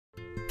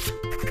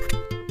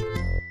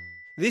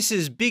This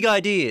is Big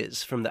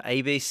Ideas from the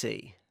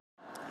ABC.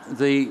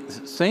 The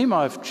theme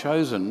I've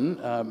chosen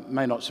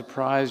may not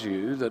surprise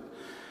you, that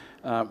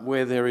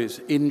where there is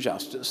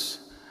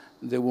injustice,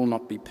 there will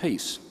not be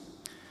peace.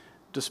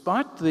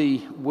 Despite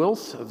the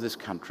wealth of this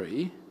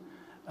country,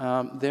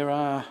 there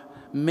are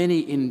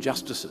many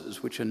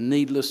injustices which are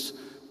needless,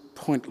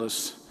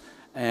 pointless,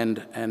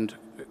 and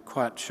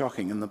quite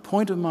shocking. And the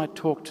point of my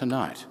talk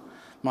tonight,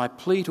 my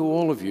plea to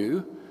all of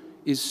you,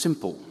 is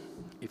simple.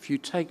 If you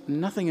take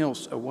nothing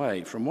else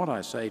away from what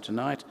I say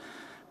tonight,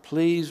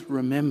 please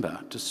remember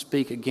to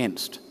speak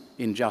against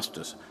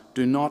injustice.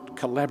 Do not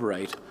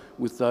collaborate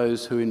with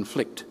those who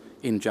inflict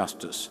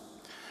injustice.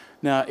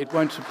 Now, it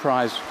won't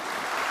surprise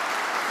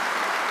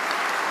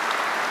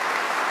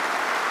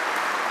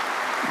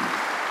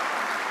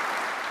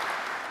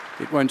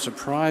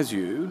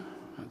you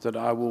that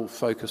I will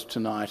focus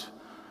tonight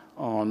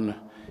on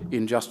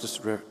injustice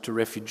to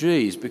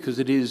refugees, because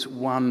it is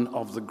one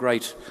of the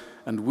great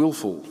and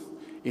willful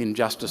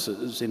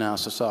injustices in our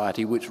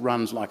society which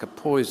runs like a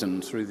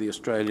poison through the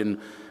Australian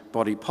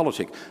body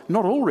politic.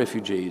 Not all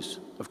refugees,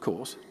 of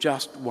course,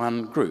 just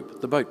one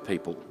group, the boat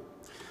people.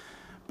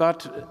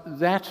 But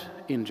that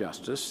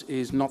injustice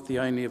is not the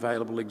only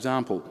available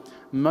example.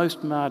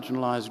 Most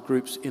marginalised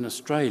groups in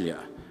Australia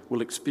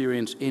will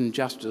experience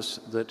injustice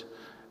that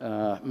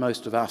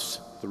most of us,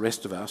 the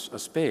rest of us, are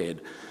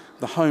spared.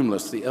 The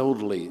homeless, the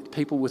elderly,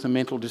 people with a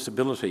mental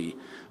disability,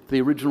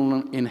 the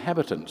original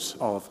inhabitants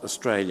of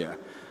Australia.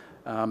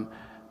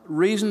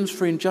 Reasons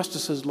for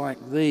injustices like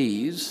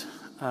these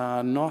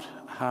are not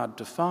hard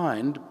to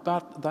find,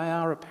 but they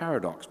are a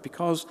paradox,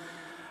 because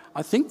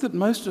I think that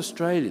most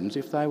Australians,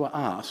 if they were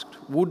asked,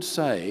 would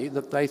say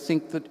that they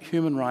think that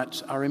human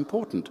rights are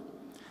important.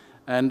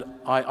 And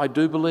I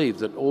do believe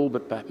that all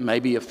but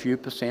maybe a few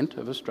 %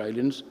 of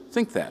Australians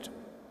think that.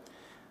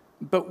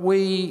 But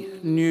we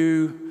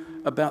knew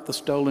about the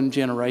stolen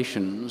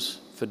generations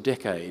for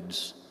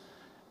decades,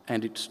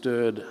 and it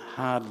stirred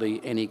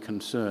hardly any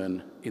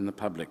concern in the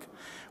public.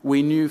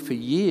 We knew for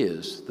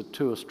years that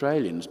two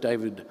Australians,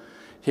 David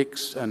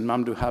Hicks and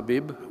Mamdouh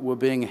Habib, were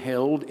being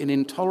held in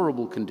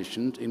intolerable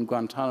conditions in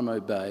Guantanamo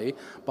Bay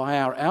by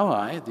our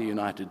ally, the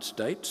United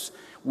States,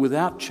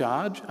 without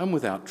charge and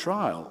without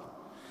trial.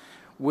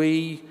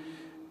 We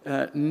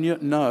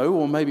know,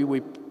 or maybe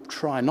we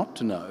try not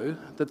to know,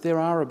 that there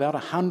are about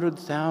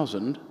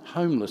 100,000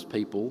 homeless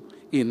people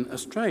in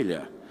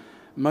Australia.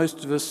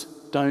 Most of us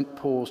don't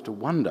pause to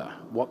wonder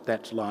what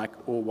that's like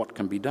or what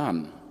can be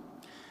done.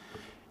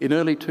 In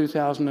early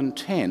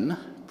 2010,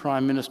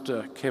 Prime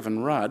Minister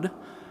Kevin Rudd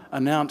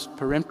announced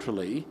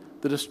peremptorily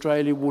that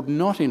Australia would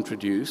not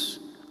introduce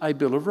a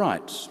Bill of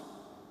Rights,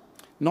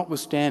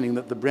 notwithstanding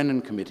that the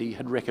Brennan Committee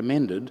had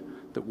recommended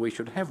that we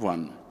should have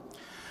one.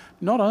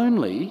 Not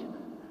only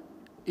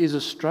is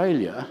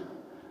Australia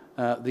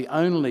the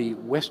only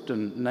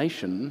Western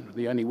nation,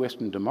 the only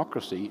Western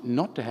democracy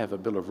not to have a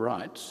Bill of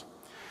Rights,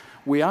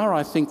 we are,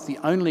 I think, the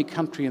only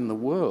country in the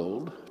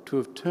world to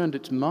have turned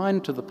its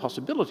mind to the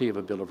possibility of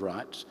a Bill of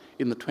Rights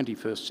in the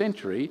 21st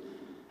century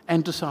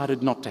and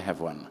decided not to have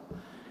one.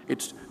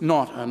 It's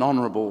not an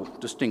honourable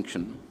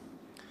distinction.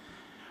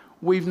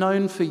 We've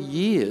known for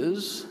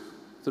years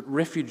that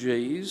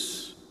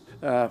refugees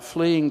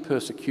fleeing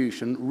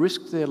persecution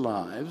risk their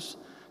lives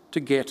to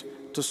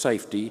get to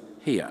safety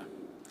here.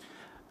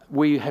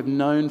 We have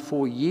known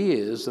for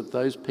years that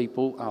those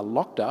people are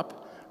locked up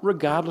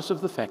regardless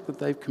of the fact that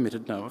they've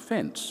committed no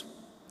offence.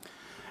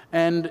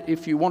 And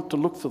if you want to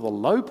look for the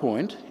low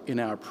point in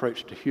our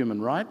approach to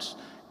human rights,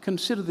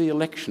 consider the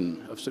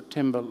election of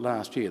September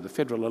last year, the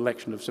federal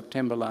election of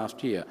September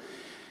last year.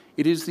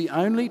 It is the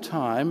only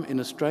time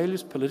in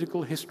Australia's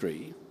political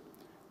history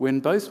when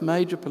both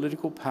major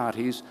political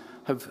parties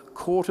have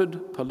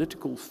courted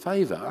political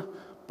favour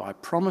by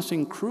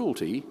promising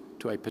cruelty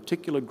to a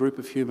particular group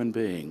of human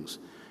beings.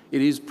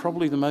 It is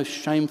probably the most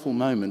shameful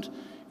moment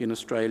in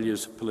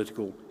Australia's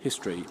political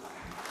history.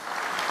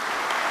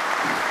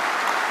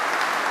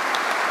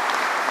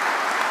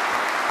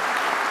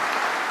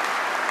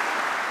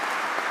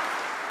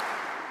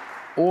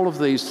 All of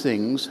these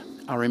things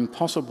are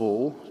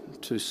impossible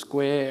to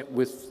square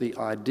with the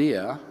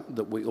idea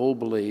that we all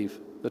believe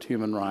that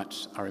human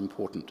rights are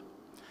important.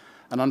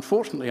 And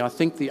unfortunately, I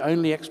think the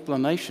only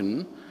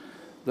explanation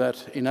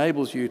that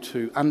enables you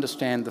to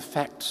understand the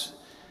facts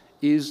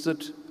is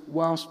that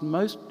whilst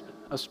most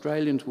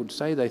Australians would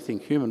say they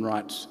think human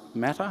rights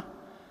matter,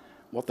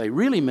 what they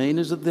really mean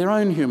is that their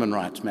own human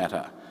rights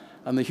matter,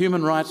 and the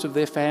human rights of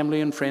their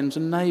family and friends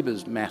and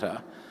neighbours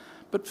matter.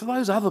 But for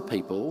those other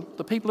people,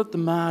 the people at the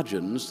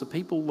margins, the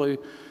people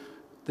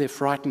they're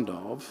frightened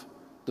of,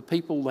 the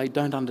people they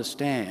don't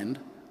understand,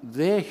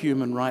 their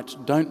human rights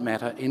don't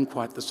matter in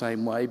quite the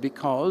same way,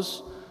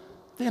 because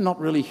they're not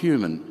really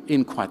human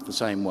in quite the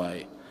same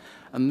way.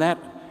 And that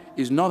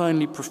is not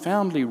only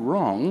profoundly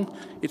wrong,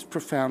 it's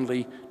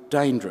profoundly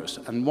dangerous.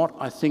 And what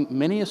I think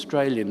many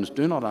Australians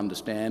do not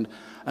understand,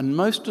 and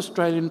most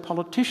Australian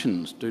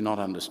politicians do not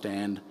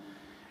understand,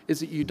 is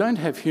that you don't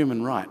have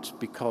human rights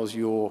because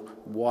you're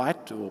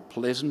white or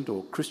pleasant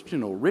or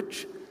Christian or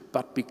rich,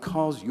 but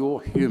because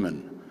you're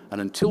human. And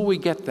until we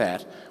get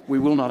that, we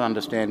will not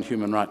understand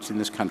human rights in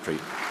this country.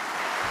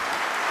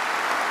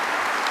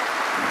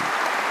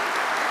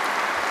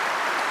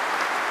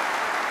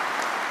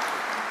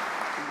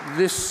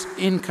 This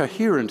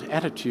incoherent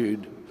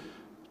attitude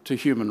to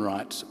human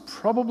rights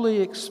probably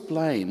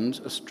explains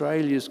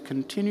Australia's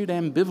continued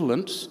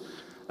ambivalence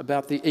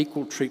about the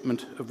equal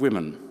treatment of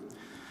women.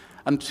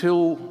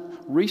 Until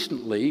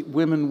recently,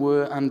 women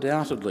were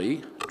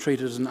undoubtedly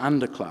treated as an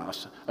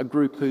underclass, a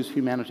group whose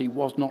humanity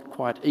was not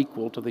quite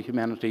equal to the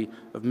humanity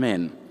of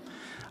men.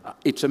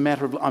 It's a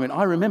matter of,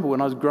 I remember when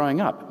I was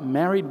growing up,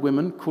 married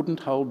women couldn't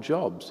hold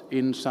jobs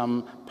in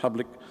some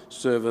public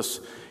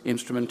service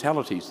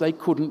instrumentalities. They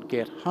couldn't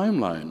get home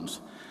loans.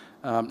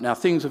 Now,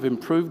 things have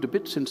improved a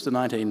bit since the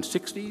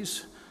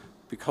 1960s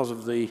because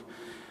of the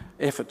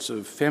efforts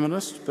of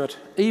feminists, but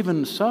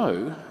even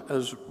so,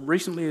 as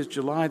recently as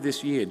July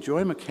this year,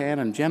 Joy McCann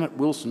and Janet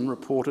Wilson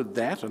reported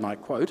that, and I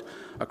quote,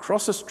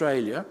 "Across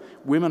Australia,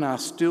 women are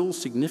still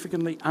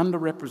significantly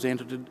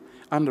underrepresented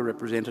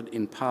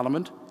in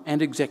Parliament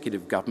and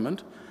executive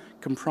government,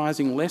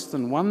 comprising less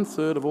than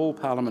 1/3 of all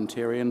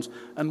parliamentarians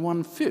and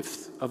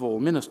 1/5 of all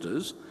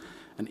ministers.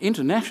 And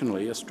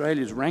internationally,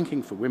 Australia's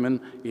ranking for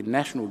women in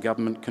national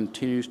government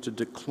continues to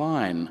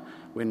decline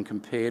when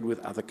compared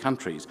with other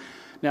countries."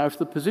 Now, if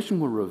the position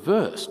were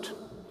reversed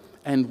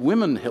and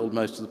women held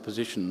most of the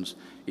positions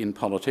in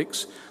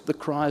politics, the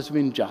cries of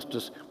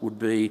injustice would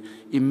be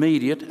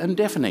immediate and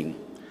deafening.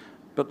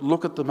 But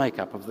look at the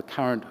makeup of the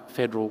current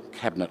federal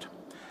cabinet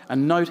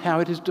and note how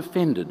it is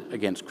defended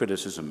against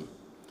criticism.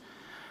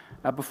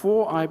 Now,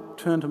 before I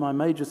turn to my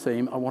major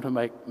theme, I want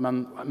to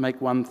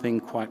make one thing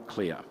quite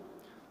clear.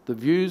 The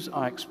views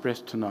I express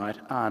tonight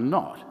are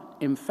not,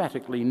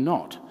 emphatically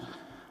not,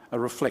 a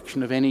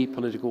reflection of any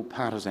political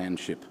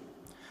partisanship.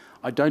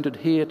 I don't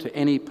adhere to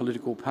any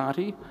political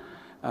party,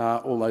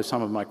 although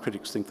some of my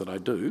critics think that I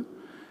do.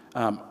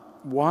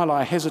 While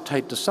I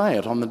hesitate to say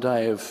it on the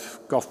day of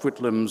Gough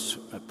Whitlam's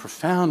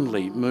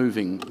profoundly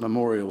moving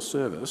memorial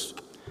service,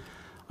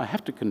 I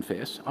have to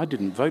confess I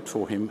didn't vote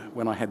for him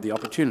when I had the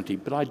opportunity,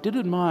 but I did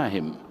admire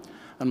him,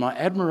 and my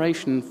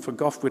admiration for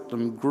Gough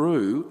Whitlam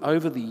grew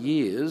over the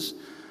years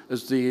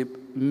as the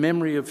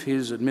memory of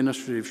his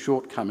administrative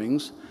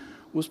shortcomings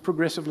was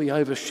progressively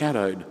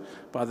overshadowed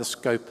by the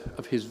scope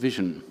of his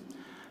vision.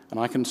 And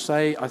I can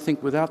say, I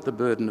think without the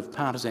burden of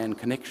partisan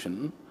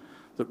connection,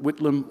 that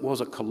Whitlam was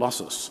a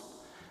colossus.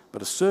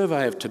 But a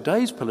survey of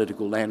today's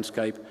political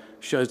landscape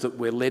shows that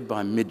we're led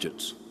by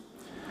midgets.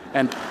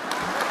 And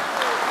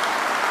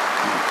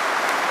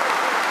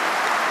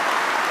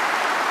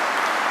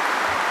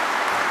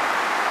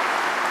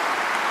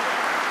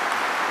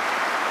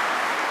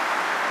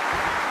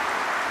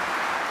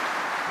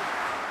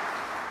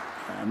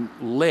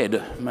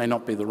led may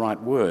not be the right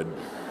word.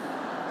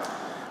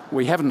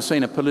 We haven't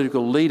seen a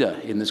political leader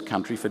in this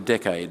country for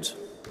decades.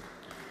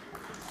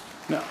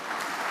 Now,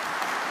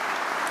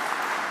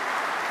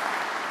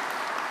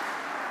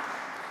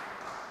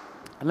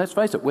 and let's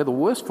face it, we're the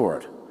worse for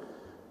it.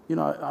 You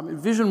know,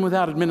 vision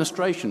without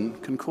administration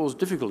can cause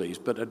difficulties,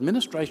 but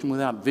administration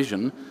without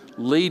vision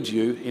leads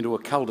you into a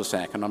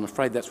cul-de-sac, and I'm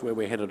afraid that's where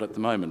we're headed at the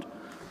moment.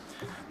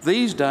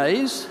 These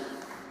days,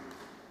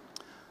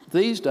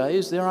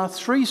 there are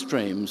 3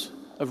 streams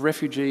of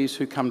refugees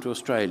who come to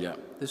Australia.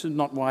 This is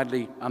not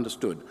widely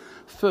understood.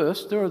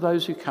 First, there are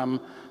those who come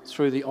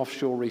through the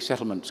offshore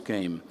resettlement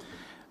scheme.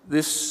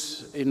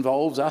 This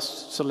involves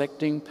us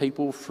selecting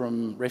people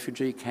from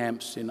refugee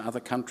camps in other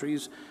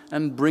countries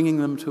and bringing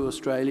them to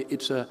Australia.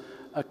 It's a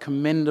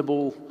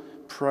commendable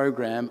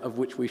program of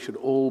which we should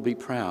all be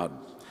proud.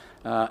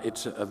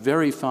 It's a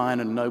very fine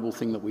and noble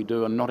thing that we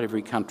do, and not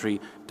every country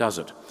does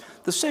it.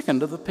 The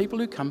second are the people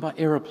who come by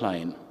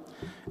aeroplane.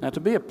 Now, to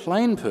be a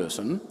plane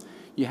person,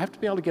 you have to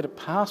be able to get a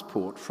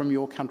passport from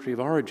your country of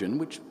origin,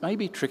 which may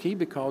be tricky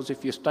because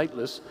if you're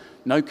stateless,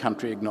 no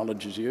country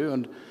acknowledges you,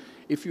 and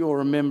if you're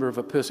a member of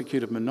a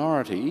persecuted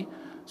minority,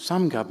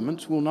 some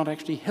governments will not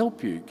actually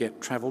help you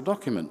get travel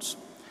documents.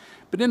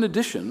 But in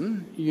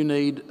addition, you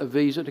need a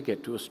visa to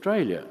get to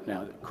Australia.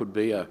 Now, it could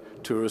be a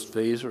tourist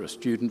visa, a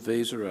student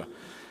visa,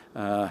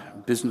 a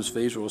business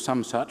visa or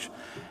some such,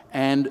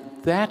 and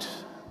that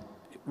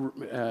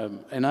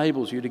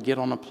enables you to get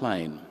on a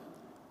plane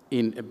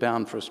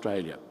bound for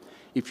Australia.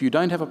 If you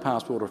don't have a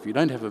passport or if you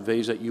don't have a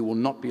visa, you will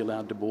not be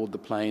allowed to board the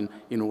plane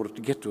in order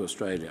to get to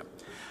Australia.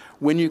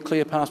 When you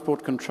clear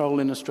passport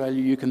control in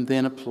Australia, you can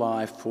then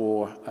apply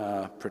for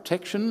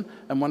protection,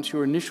 and once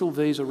your initial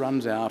visa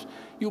runs out,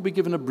 you'll be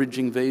given a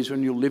bridging visa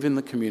and you'll live in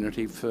the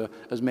community for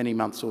as many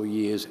months or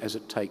years as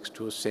it takes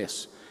to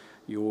assess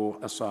your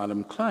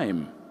asylum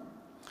claim.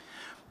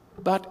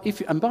 But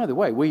and by the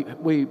way,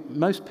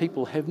 most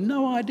people have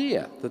no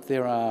idea that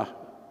there are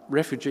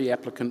refugee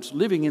applicants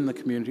living in the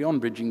community on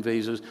bridging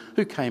visas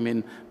who came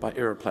in by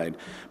aeroplane.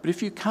 But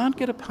if you can't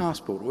get a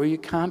passport or you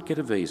can't get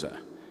a visa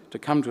to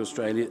come to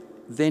Australia,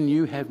 then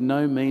you have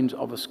no means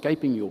of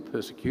escaping your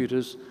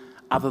persecutors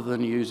other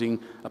than using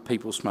a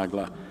people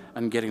smuggler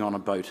and getting on a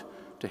boat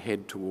to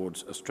head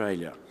towards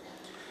Australia.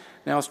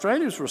 Now,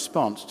 Australia's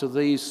response to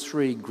these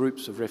three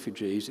groups of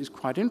refugees is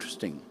quite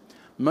interesting.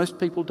 Most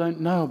people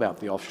don't know about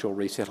the offshore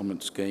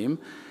resettlement scheme.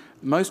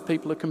 Most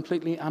people are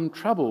completely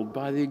untroubled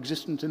by the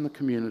existence in the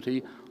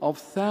community of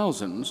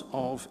thousands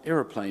of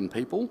aeroplane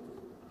people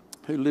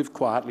who live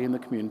quietly in the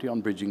community on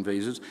bridging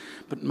visas,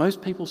 but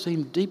most people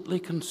seem deeply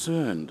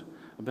concerned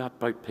about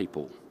boat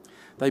people.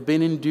 They've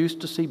been induced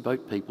to see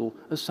boat people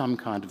as some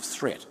kind of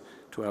threat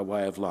to our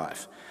way of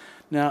life.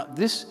 Now,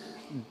 this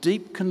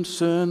deep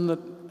concern that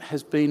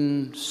has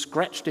been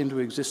scratched into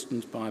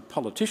existence by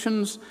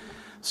politicians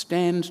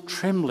stands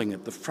trembling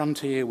at the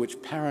frontier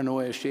which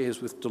paranoia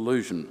shares with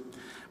delusion.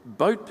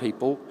 Boat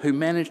people who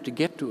manage to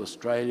get to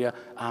Australia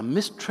are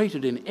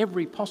mistreated in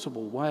every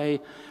possible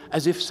way,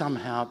 as if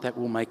somehow that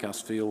will make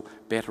us feel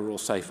better or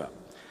safer.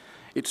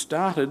 It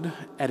started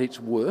at its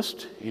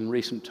worst in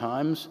recent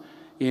times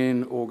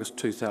in August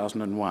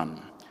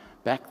 2001.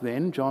 Back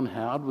then, John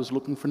Howard was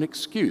looking for an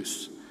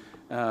excuse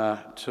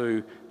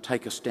to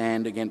take a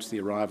stand against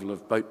the arrival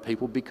of boat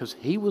people because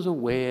he was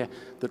aware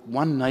that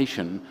One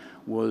Nation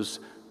was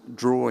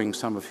drawing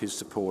some of his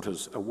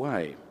supporters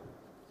away.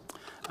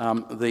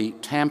 The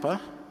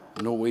Tampa,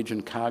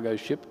 Norwegian cargo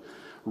ship,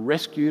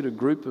 rescued a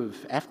group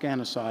of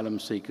Afghan asylum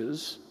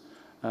seekers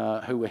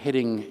who were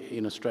heading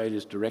in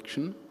Australia's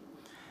direction.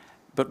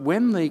 But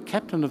when the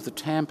captain of the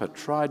Tampa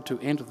tried to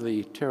enter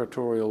the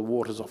territorial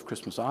waters off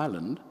Christmas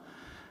Island,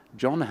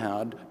 John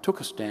Howard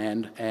took a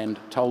stand and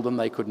told them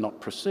they could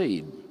not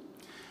proceed.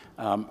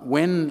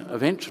 When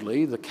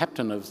eventually the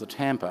captain of the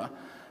Tampa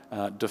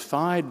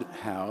defied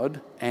Howard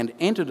and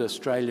entered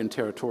Australian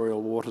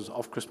territorial waters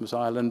off Christmas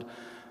Island,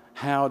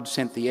 Howard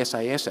sent the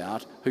SAS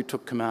out, who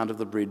took command of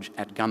the bridge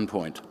at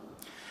gunpoint.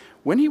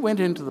 When he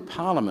went into the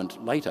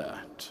Parliament later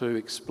to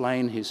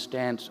explain his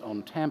stance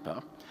on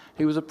Tampa,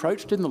 he was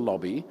approached in the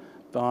lobby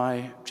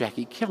by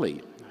Jackie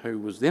Kelly, who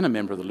was then a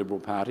member of the Liberal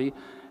Party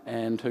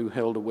and who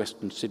held a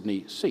Western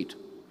Sydney seat.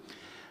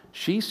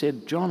 She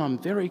said, "John, I'm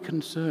very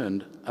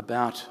concerned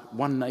about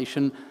One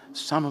Nation.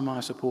 Some of my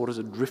supporters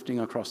are drifting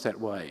across that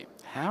way."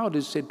 Howard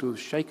is said to have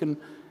shaken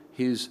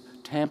his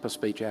Tampa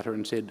speech at her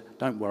and said,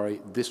 "Don't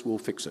worry, this will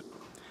fix it."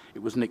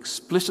 It was an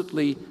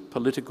explicitly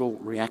political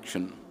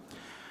reaction.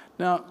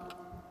 Now,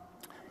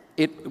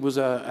 it was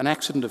an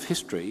accident of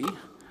history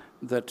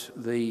that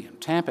the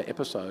Tampa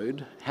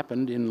episode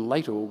happened in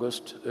late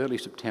August, early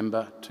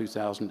September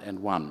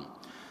 2001.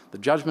 The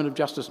judgment of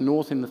Justice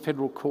North in the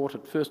federal court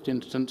at first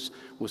instance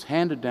was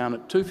handed down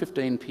at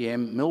 2:15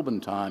 p.m.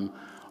 Melbourne time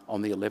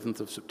on the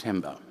 11th of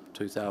September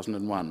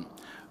 2001.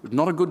 It was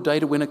not a good day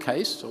to win a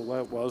case,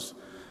 although it was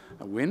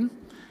a win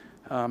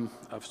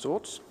of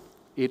sorts.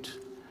 It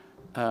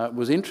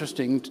was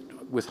interesting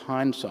with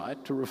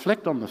hindsight to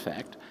reflect on the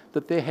fact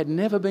that there had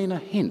never been a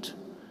hint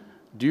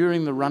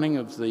during the running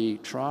of the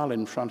trial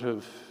in front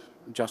of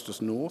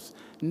Justice North,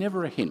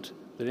 never a hint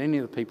that any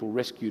of the people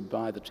rescued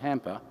by the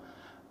Tampa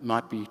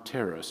might be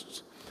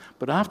terrorists.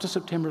 But after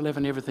September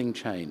 11, everything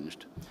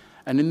changed.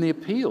 And in the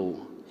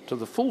appeal to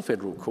the full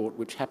federal court,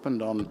 which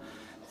happened on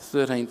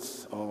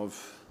 13th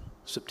of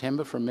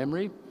September from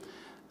memory,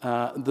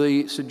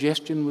 the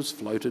suggestion was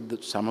floated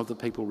that some of the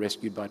people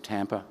rescued by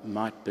Tampa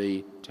might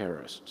be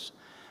terrorists.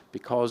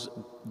 Because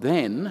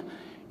then,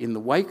 in the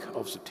wake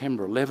of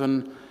September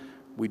 11,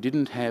 we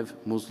didn't have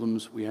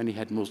Muslims, we only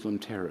had Muslim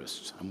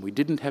terrorists. And we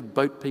didn't have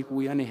boat people,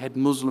 we only had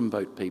Muslim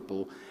boat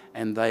people,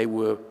 and they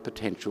were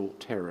potential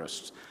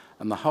terrorists.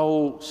 And the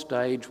whole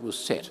stage was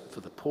set for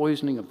the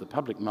poisoning of the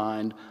public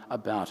mind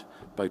about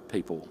boat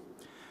people.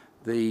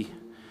 The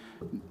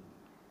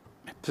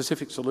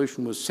Pacific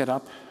Solution was set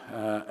up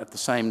at the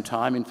same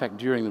time, in fact,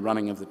 during the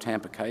running of the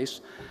Tampa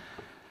case.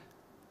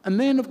 And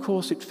then, of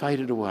course, it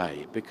faded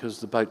away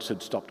because the boats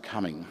had stopped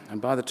coming. And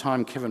by the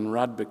time Kevin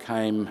Rudd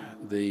became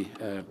the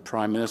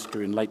Prime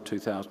Minister in late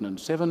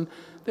 2007,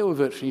 there were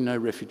virtually no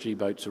refugee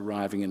boats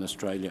arriving in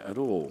Australia at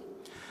all.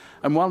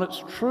 And while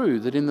it's true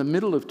that in the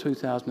middle of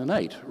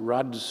 2008,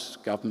 Rudd's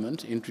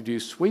government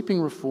introduced sweeping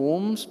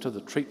reforms to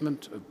the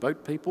treatment of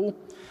boat people,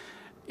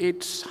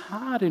 it's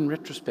hard in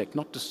retrospect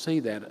not to see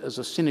that as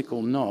a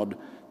cynical nod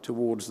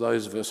towards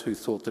those of us who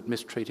thought that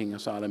mistreating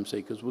asylum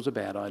seekers was a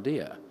bad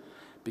idea.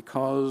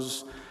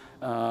 Because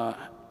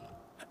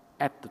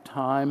at the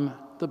time,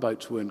 the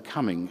boats weren't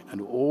coming, and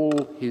all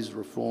his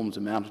reforms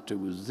amounted to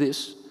was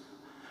this: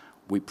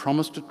 we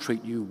promise to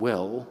treat you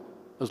well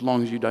as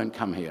long as you don't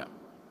come here.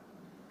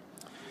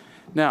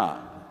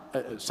 Now,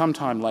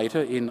 sometime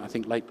later, in I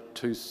think late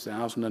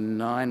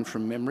 2009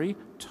 from memory,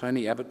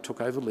 Tony Abbott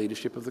took over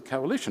leadership of the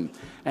coalition,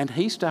 and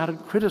he started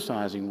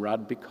criticising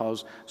Rudd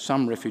because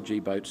some refugee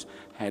boats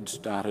had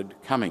started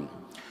coming.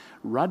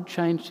 Rudd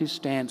changed his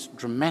stance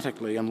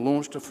dramatically and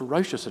launched a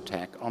ferocious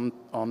attack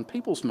on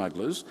people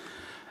smugglers.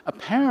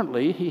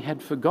 Apparently, he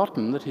had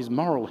forgotten that his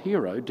moral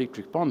hero,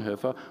 Dietrich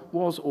Bonhoeffer,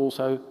 was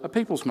also a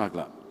people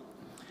smuggler.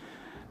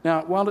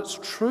 Now, while it's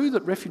true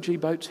that refugee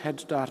boats had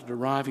started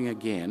arriving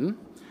again,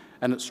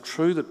 and it's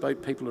true that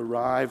boat people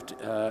arrived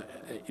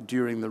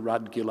during the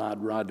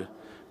Rudd-Gillard-Rudd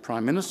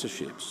prime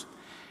ministerships,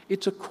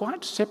 it's a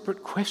quite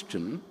separate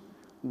question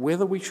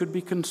whether we should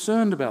be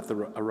concerned about the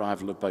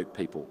arrival of boat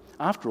people.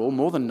 After all,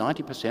 more than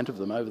 90% of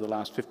them over the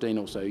last 15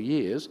 or so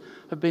years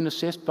have been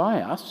assessed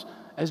by us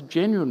as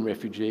genuine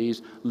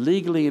refugees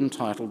legally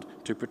entitled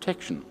to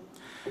protection.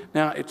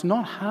 Now, it's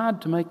not hard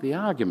to make the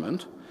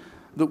argument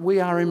that we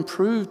are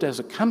improved as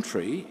a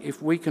country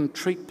if we can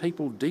treat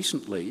people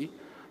decently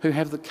who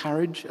have the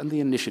courage and the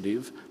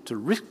initiative to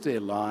risk their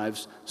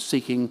lives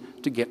seeking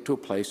to get to a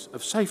place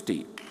of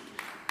safety.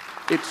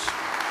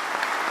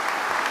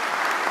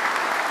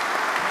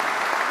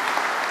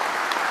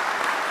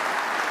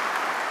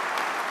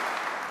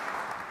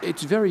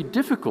 It's very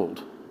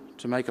difficult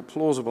to make a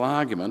plausible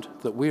argument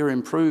that we're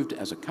improved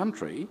as a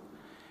country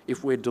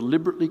if we're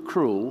deliberately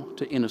cruel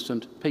to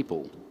innocent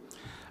people.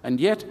 And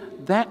yet,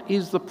 that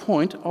is the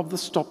point of the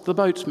Stop the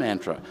Boats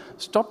mantra.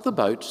 Stop the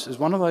Boats is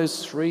one of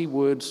those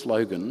three-word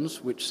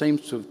slogans which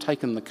seems to have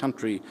taken the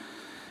country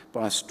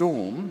by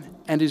storm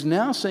and is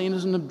now seen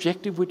as an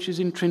objective which is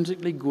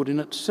intrinsically good in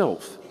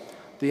itself.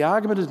 The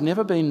argument has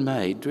never been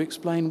made to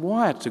explain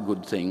why it's a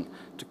good thing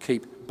to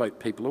keep boat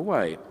people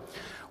away.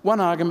 One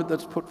argument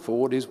that's put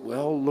forward is,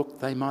 well, look,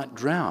 they might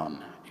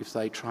drown if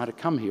they try to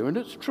come here, and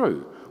it's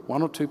true.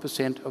 1 or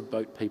 2% of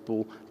boat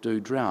people do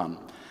drown.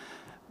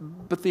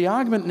 But the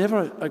argument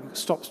never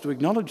stops to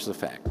acknowledge the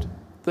fact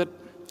that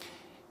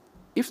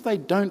if they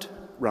don't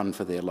run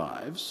for their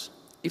lives,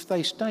 if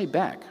they stay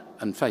back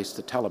and face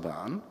the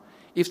Taliban,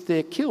 if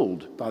they're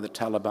killed by the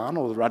Taliban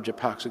or the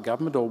Rajapaksa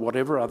government or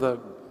whatever other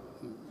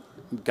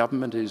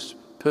government is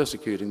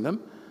persecuting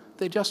them,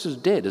 they're just as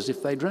dead as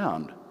if they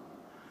drowned.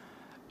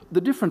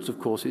 The difference, of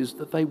course, is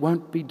that they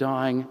won't be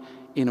dying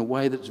in a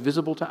way that's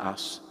visible to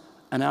us,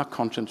 and our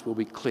conscience will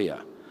be clear.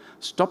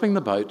 Stopping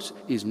the boats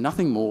is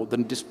nothing more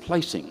than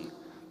displacing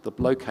the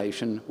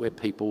location where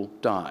people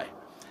die.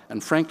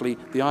 And frankly,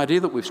 the idea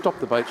that we've stopped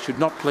the boats should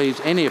not please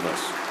any of us.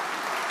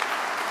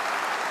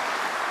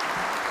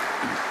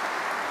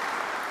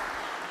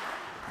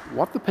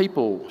 What the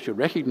people should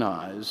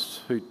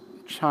recognise who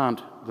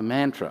chant the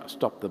mantra,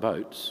 "Stop the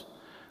boats,"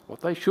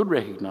 what they should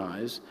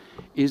recognise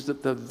is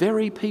that the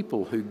very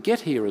people who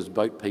get here as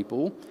boat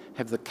people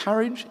have the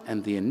courage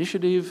and the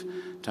initiative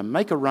to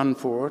make a run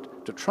for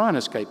it, to try and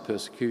escape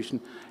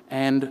persecution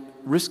and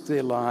risk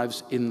their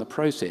lives in the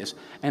process.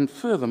 And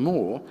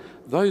furthermore,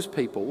 those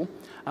people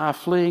are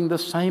fleeing the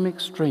same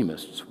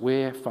extremists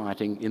we're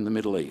fighting in the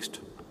Middle East.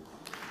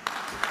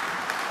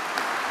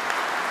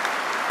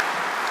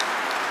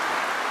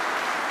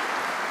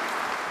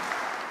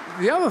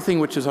 The other thing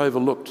which is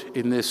overlooked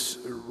in this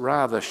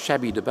rather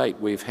shabby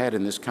debate we've had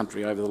in this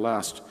country over the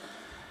last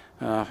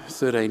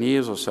 13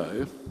 years or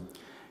so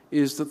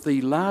is that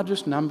the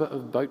largest number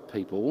of boat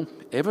people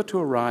ever to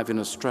arrive in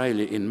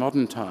Australia in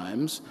modern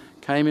times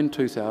came in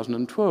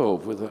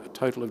 2012, with a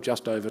total of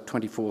just over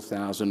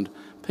 24,000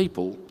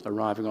 people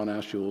arriving on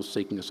our shores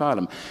seeking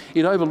asylum.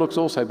 It overlooks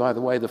also, by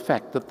the way, the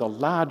fact that the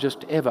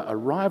largest ever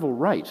arrival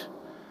rate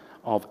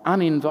of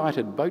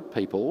uninvited boat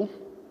people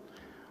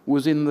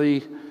was in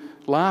the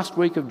last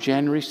week of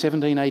January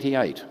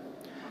 1788.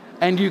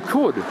 And you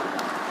could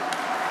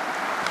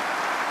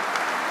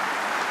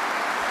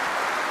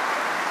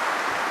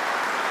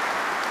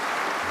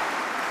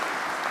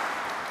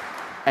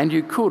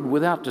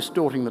without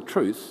distorting the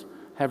truth,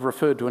 have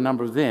referred to a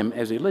number of them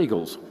as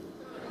illegals.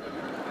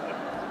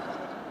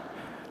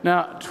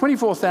 Now,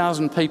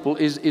 24,000 people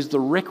is the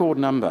record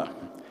number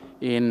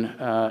in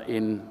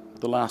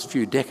the last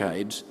few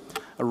decades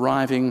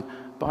arriving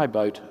by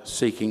boat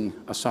seeking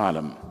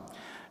asylum.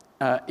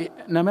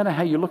 No matter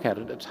how you look at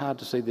it, it's hard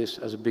to see this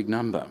as a big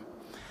number.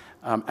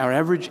 Our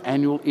average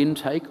annual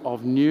intake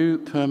of new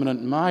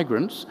permanent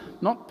migrants,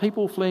 not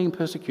people fleeing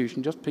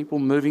persecution, just people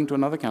moving to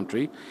another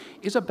country,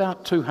 is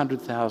about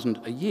 200,000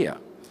 a year.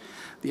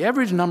 The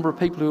average number of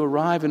people who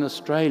arrive in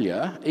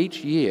Australia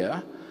each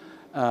year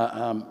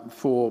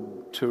for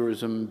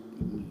tourism,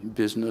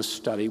 business,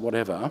 study,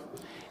 whatever,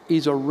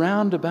 is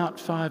around about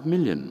 5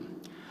 million.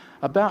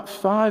 About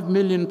 5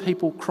 million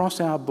people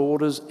cross our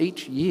borders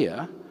each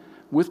year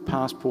with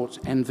passports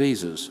and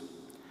visas.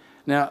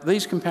 Now,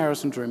 these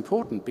comparisons are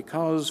important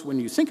because when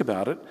you think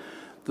about it,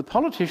 the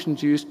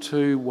politicians used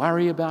to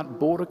worry about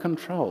border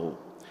control.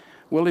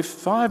 Well, if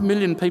 5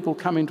 million people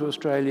come into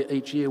Australia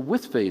each year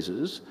with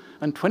visas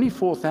and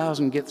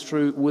 24,000 get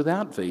through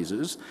without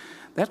visas,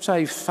 that's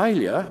a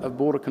failure of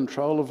border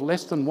control of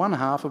less than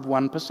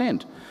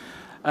 0.5%.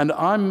 And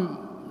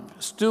I'm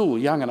still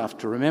young enough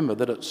to remember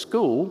that at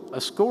school, a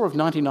score of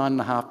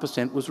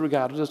 99.5% was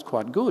regarded as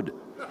quite good.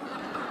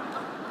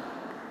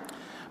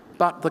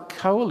 But the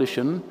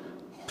coalition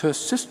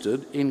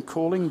persisted in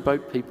calling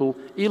boat people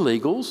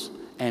illegals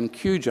and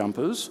queue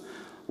jumpers,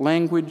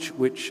 language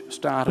which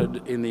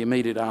started in the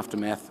immediate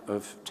aftermath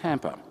of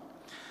Tampa.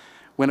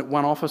 When it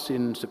won office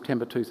in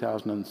September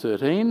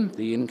 2013,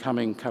 the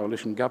incoming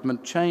coalition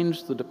government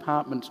changed the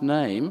department's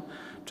name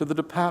to the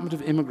Department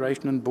of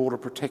Immigration and Border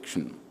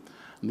Protection.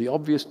 And the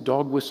obvious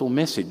dog whistle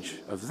message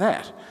of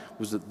that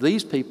was that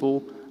these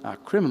people are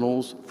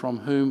criminals from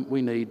whom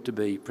we need to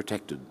be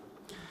protected.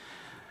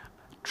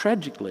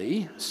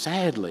 Tragically,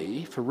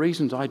 sadly, for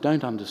reasons I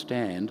don't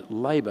understand,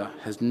 Labor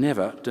has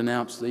never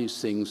denounced these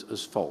things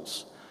as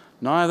false.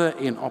 Neither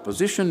in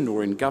opposition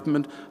nor in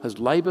government has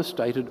Labor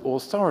stated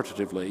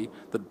authoritatively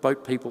that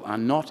boat people are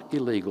not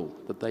illegal,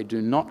 that they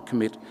do not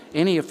commit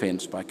any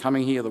offence by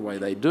coming here the way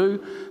they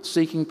do,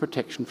 seeking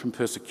protection from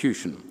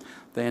persecution.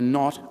 They are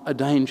not a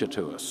danger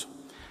to us.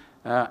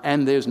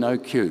 And there's no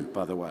queue,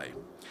 by the way.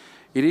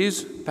 It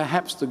is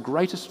perhaps the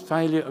greatest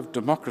failure of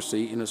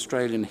democracy in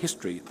Australian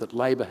history that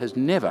Labor has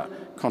never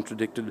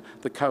contradicted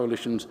the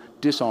Coalition's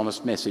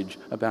dishonest message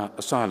about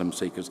asylum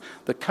seekers.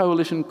 The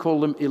Coalition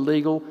called them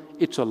illegal,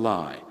 it's a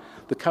lie.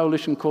 The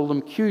Coalition called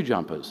them queue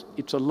jumpers,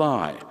 it's a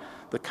lie.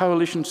 The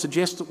Coalition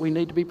suggests that we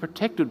need to be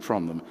protected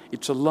from them,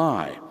 it's a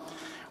lie.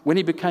 When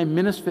he became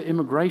Minister for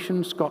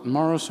Immigration, Scott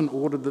Morrison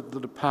ordered that the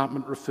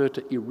department refer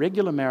to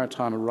irregular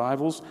maritime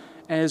arrivals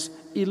as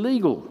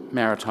illegal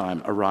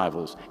maritime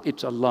arrivals.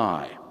 It's a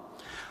lie.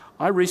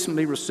 I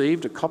recently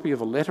received a copy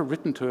of a letter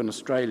written to an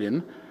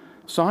Australian,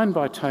 signed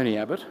by Tony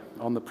Abbott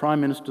on the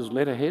Prime Minister's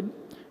letterhead.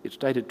 It's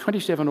dated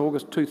 27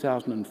 August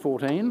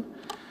 2014.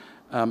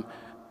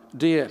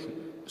 Dear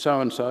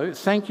so-and-so,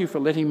 thank you for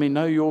letting me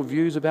know your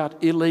views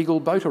about illegal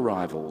boat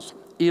arrivals.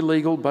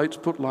 Illegal boats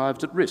put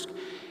lives at risk.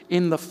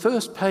 In the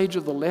first page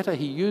of the letter,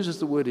 he uses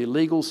the word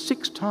illegal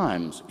 6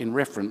 times in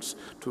reference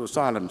to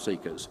asylum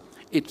seekers.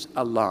 It's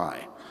a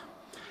lie.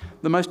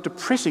 The most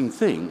depressing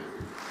thing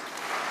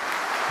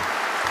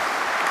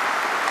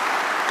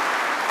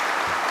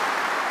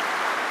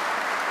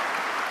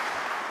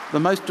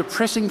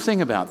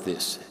about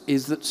this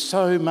is that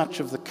so much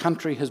of the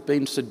country has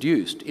been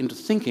seduced into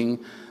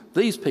thinking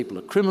these people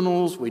are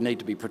criminals, we need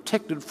to be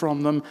protected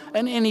from them,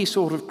 and any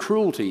sort of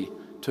cruelty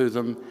to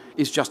them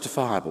is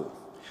justifiable.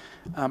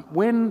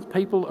 When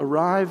people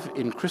arrive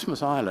in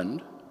Christmas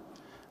Island,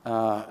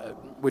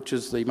 which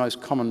is the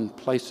most common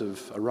place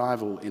of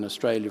arrival in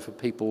Australia for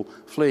people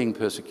fleeing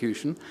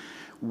persecution,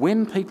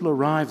 when people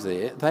arrive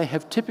there, they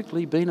have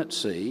typically been at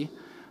sea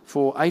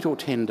for 8 or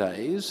 10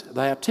 days.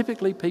 They are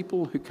typically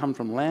people who come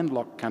from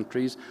landlocked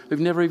countries who've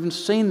never even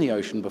seen the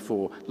ocean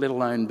before, let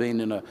alone been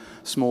in a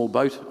small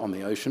boat on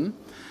the ocean.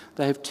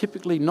 They have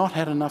typically not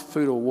had enough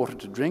food or water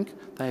to drink.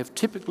 They have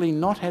typically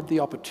not had the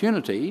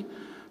opportunity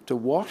to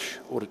wash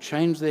or to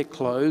change their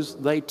clothes.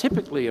 They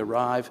typically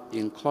arrive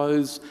in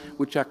clothes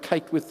which are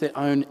caked with their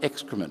own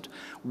excrement.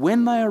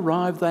 When they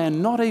arrive, they are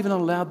not even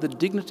allowed the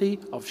dignity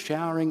of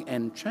showering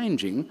and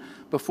changing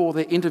before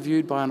they're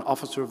interviewed by an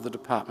officer of the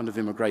Department of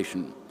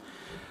Immigration.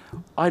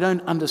 I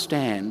don't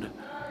understand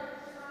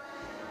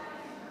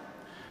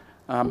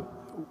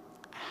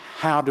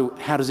how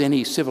does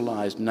any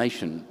civilised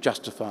nation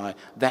justify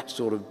that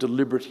sort of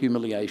deliberate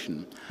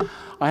humiliation?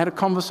 I had a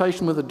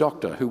conversation with a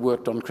doctor who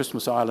worked on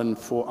Christmas Island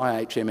for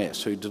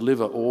IHMS, who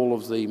deliver all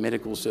of the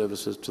medical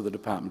services to the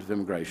Department of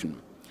Immigration.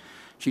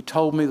 She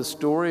told me the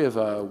story of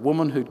a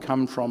woman who'd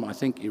come from, I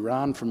think,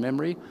 Iran from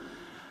memory,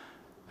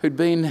 who'd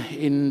been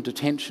in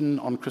detention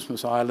on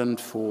Christmas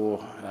Island for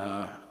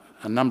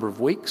a number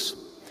of weeks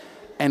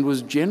and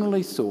was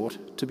generally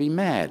thought to be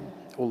mad,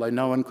 although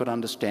no one could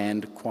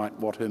understand quite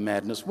what her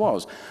madness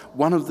was.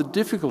 One of the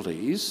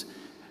difficulties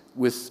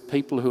with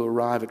people who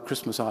arrive at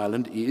Christmas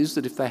Island is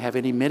that if they have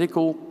any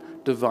medical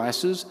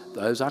devices,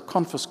 those are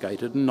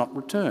confiscated and not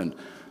returned.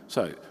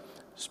 So,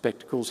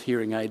 spectacles,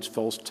 hearing aids,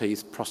 false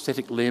teeth,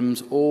 prosthetic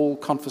limbs, all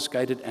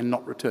confiscated and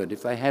not returned.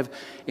 If they have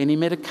any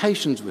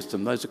medications with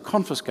them, those are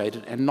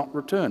confiscated and not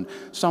returned.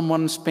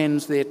 Someone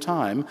spends their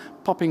time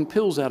popping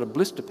pills out of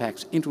blister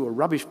packs into a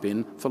rubbish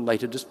bin for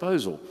later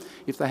disposal.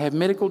 If they have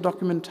medical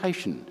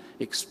documentation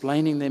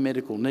explaining their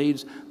medical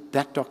needs,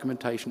 that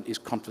documentation is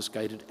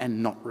confiscated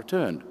and not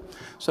returned.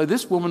 So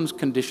this woman's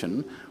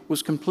condition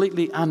was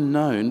completely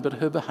unknown, but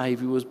her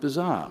behaviour was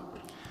bizarre.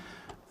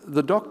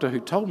 The doctor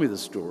who told me the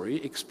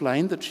story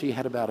explained that she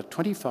had about a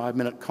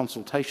 25-minute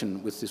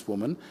consultation with this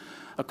woman,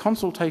 a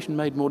consultation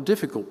made more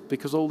difficult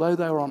because although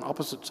they were on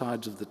opposite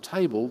sides of the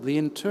table, the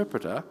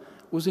interpreter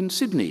was in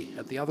Sydney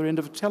at the other end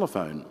of a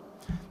telephone.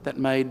 That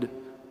made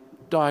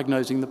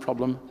diagnosing the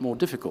problem more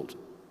difficult.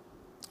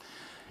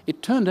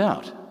 It turned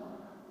out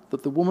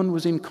that the woman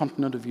was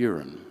incontinent of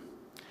urine,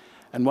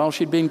 and while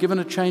she'd been given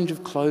a change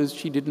of clothes,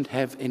 she didn't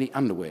have any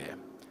underwear.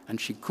 And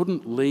she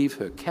couldn't leave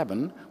her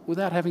cabin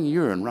without having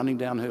urine running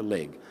down her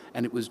leg,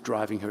 and it was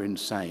driving her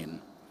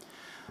insane.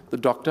 The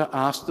doctor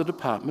asked the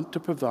department to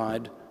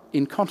provide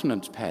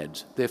incontinence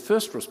pads. Their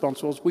first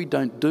response was, "We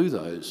don't do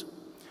those."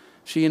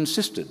 She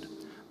insisted.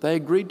 They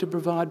agreed to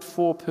provide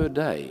 4 per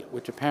day,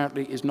 which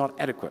apparently is not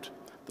adequate.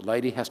 The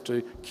lady has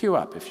to queue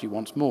up if she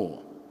wants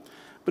more.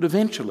 But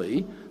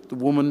eventually, the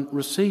woman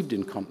received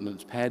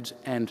incontinence pads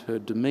and her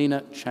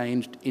demeanour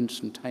changed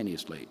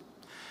instantaneously.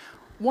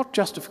 What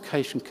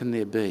justification can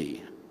there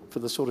be for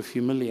the sort of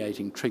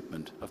humiliating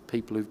treatment of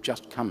people who've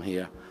just come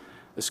here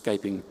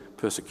escaping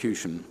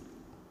persecution?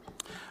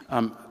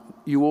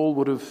 You all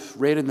would have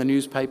read in the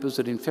newspapers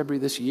that in February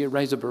this year,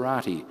 Reza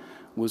Barati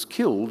was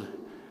killed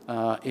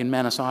in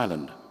Manus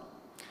Island.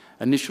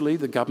 Initially,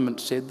 the government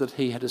said that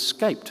he had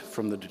escaped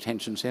from the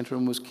detention centre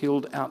and was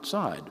killed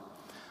outside.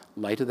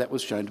 Later, that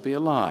was shown to be a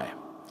lie.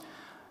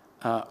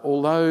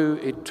 Although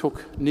it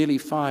took nearly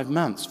 5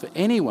 months for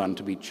anyone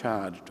to be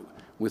charged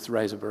with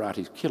Reza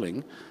Barati's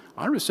killing,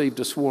 I received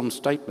a sworn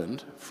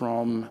statement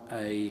from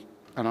an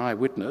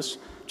eyewitness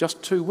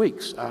just 2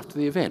 weeks after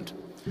the event.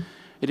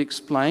 It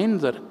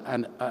explained that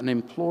an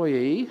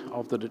employee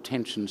of the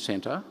detention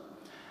centre,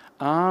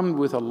 armed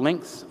with a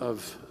length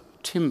of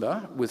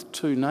timber with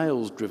 2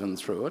 nails driven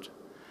through it,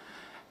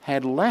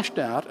 had lashed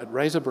out at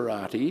Reza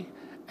Barati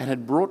and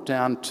had brought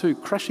down 2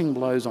 crushing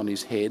blows on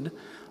his head,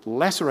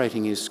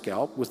 lacerating his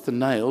scalp with the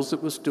nails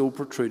that were still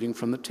protruding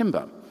from the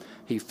timber.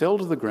 He fell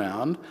to the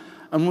ground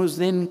and was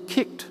then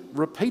kicked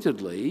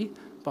repeatedly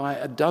by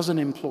a dozen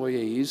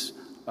employees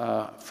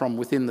from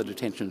within the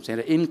detention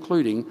centre,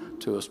 including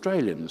 2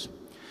 Australians.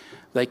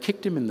 They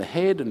kicked him in the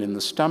head and in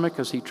the stomach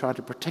as he tried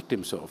to protect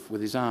himself with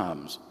his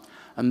arms.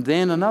 And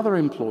then another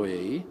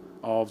employee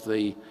of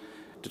the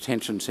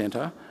detention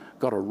centre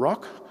got a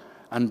rock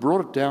and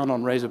brought it down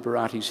on Reza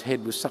Barati's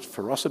head with such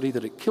ferocity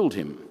that it killed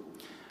him.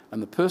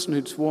 And the person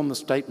who'd sworn the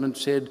statement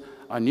said,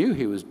 "I knew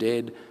he was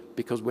dead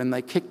because when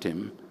they kicked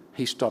him,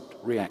 he stopped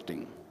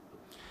reacting."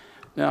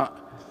 Now,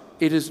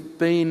 it has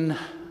been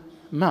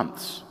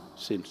months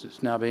since,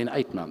 it's now been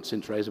 8 months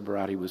since Reza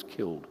Barati was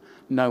killed.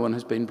 No one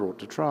has been brought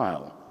to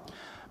trial.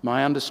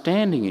 My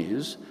understanding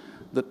is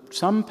that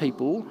some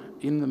people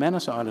in the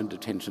Manus Island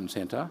Detention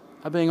Centre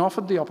are being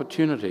offered the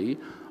opportunity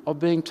of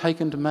being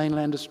taken to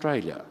mainland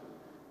Australia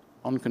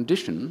on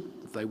condition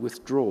that they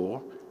withdraw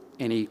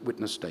any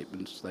witness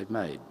statements they've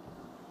made.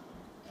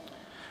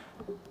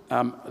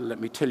 Let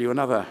me tell you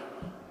another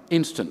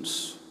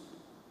instance.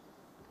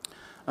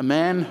 A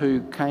man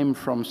who came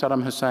from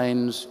Saddam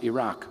Hussein's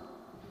Iraq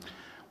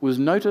was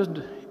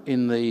noted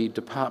in the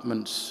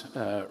department's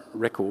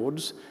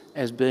records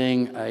as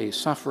being a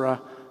sufferer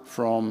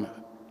from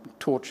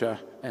torture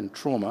and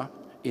trauma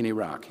in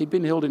Iraq. He'd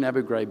been held in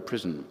Abu Ghraib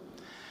prison.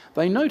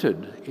 They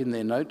noted in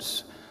their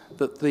notes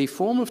that the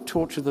form of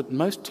torture that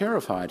most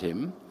terrified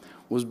him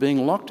was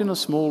being locked in a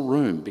small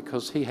room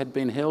because he had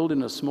been held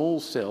in a small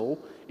cell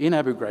in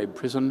Abu Ghraib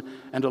prison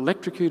and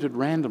electrocuted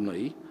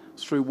randomly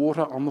through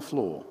water on the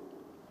floor.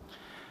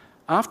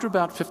 After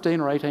about 15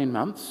 or 18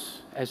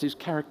 months, as is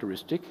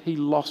characteristic, he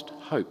lost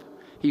hope.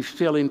 He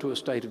fell into a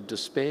state of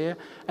despair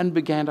and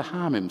began to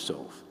harm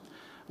himself.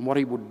 And what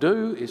he would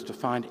do is to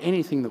find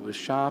anything that was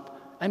sharp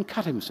and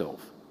cut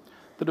himself.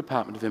 The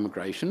Department of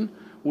Immigration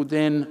would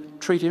then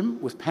treat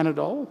him with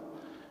Panadol,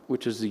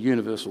 which is the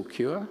universal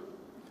cure,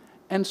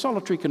 and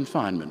solitary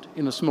confinement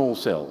in a small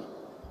cell.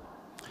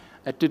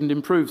 It didn't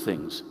improve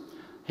things.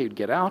 He'd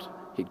get out,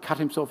 he'd cut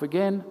himself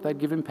again, they'd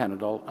give him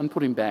Panadol and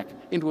put him back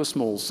into a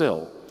small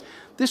cell.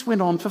 This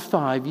went on for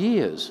 5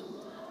 years.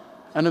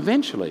 And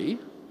eventually,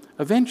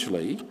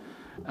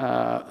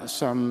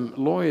 some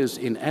lawyers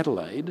in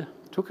Adelaide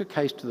took a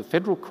case to the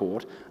federal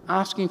court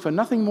asking for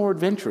nothing more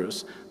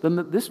adventurous than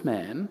that this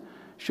man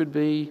should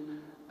be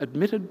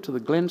admitted to the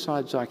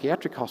Glenside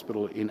Psychiatric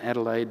Hospital in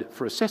Adelaide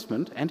for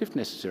assessment and, if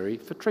necessary,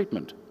 for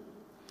treatment.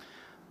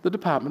 The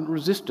department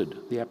resisted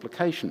the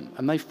application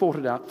and they fought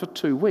it out for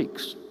 2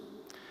 weeks.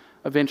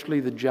 Eventually,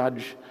 the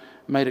judge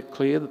made it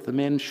clear that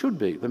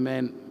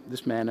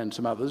this man and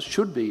some others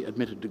should be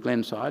admitted to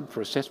Glenside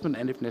for assessment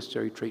and, if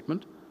necessary,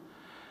 treatment.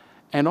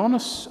 And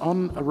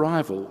on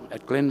arrival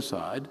at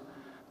Glenside,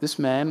 this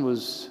man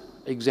was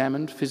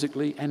examined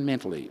physically and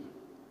mentally.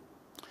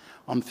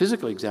 On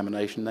physical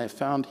examination, they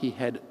found he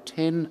had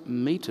 10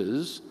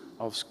 metres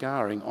of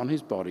scarring on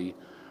his body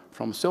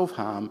from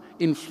self-harm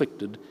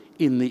inflicted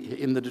in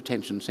the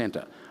detention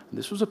centre. And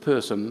this was a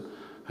person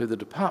who the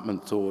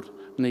department thought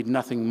needed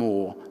nothing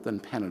more than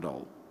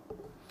Panadol.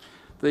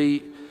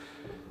 The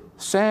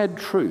sad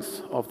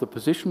truth of the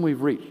position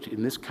we've reached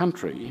in this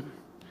country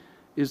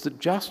is that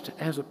just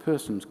as a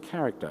person's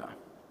character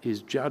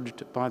is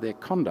judged by their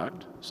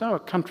conduct, so a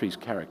country's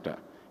character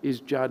is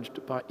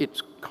judged by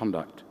its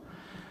conduct.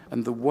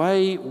 And the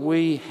way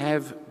we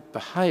have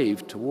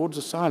behaved towards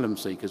asylum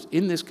seekers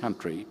in this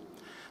country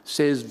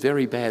says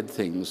very bad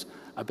things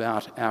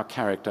about our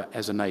character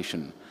as a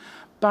nation.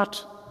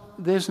 But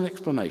there's an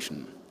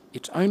explanation.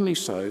 It's only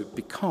so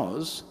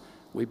because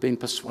we've been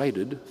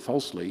persuaded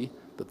falsely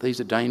that these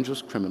are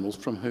dangerous criminals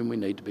from whom we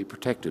need to be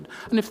protected.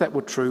 And if that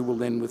were true, well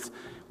then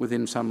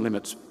within some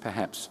limits,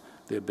 perhaps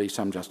there'd be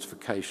some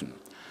justification.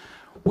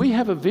 We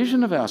have a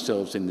vision of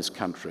ourselves in this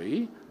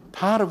country,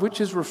 part of which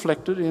is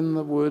reflected in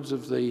the words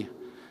of the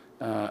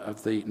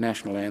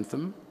national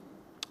anthem,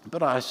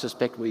 but I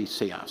suspect we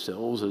see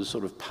ourselves as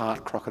sort of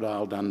part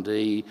Crocodile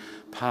Dundee,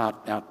 part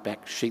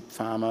outback sheep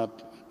farmer,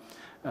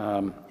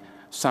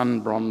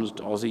 sun-bronzed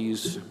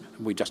Aussies.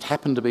 We just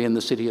happen to be in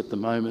the city at the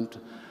moment.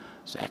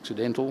 It's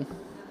accidental.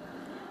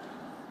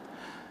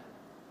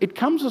 It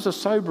comes as a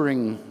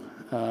sobering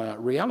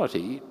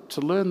reality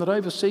to learn that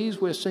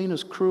overseas we're seen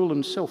as cruel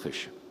and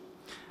selfish.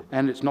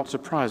 And it's not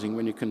surprising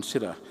when you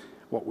consider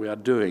what we are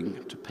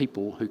doing to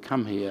people who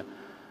come here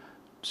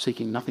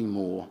seeking nothing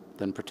more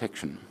than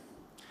protection.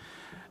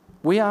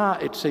 We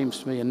are, it seems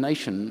to me, a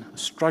nation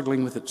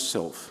struggling with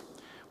itself.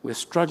 We're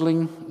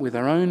struggling with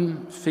our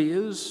own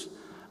fears,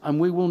 And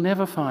we will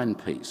never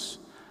find peace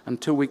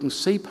until we can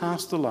see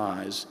past the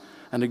lies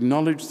and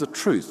acknowledge the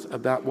truth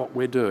about what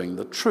we're doing,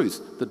 the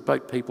truth that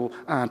boat people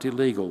aren't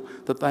illegal,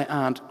 that they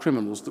aren't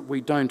criminals, that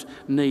we don't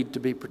need to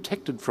be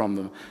protected from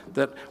them,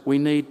 that we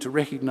need to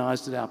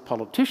recognise that our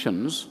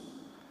politicians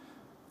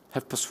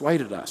have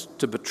persuaded us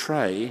to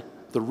betray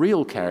the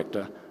real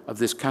character of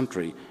this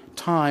country.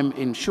 Time,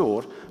 in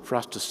short, for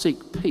us to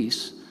seek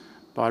peace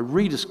by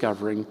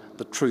rediscovering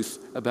the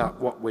truth about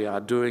what we are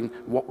doing,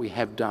 what we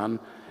have done,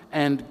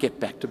 and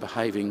get back to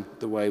behaving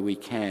the way we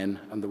can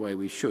and the way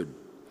we should.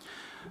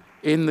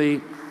 In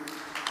the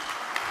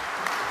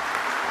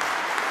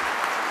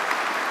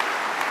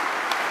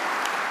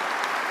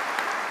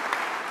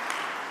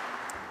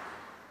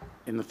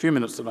few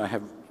minutes that I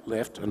have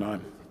left, and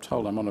I'm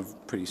told I'm on a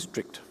pretty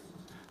strict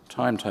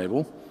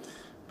timetable,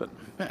 but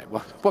yeah,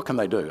 well, what can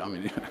they do? I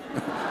mean,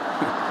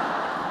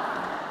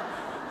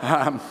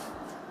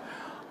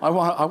 I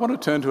want to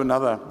turn to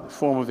another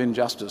form of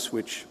injustice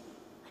which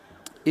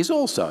is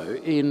also,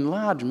 in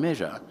large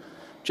measure,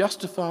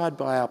 justified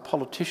by our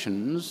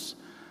politicians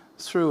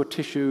through a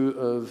tissue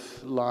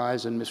of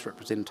lies and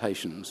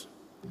misrepresentations.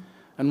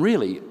 And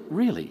really,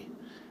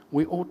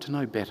 we ought to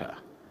know better.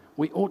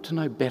 We ought to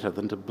know better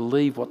than to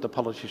believe what the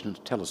politicians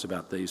tell us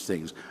about these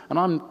things. And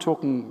I'm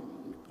talking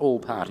all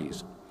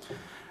parties.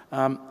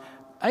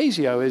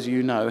 ASIO, as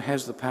you know,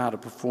 has the power to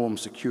perform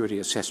security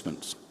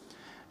assessments.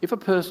 If a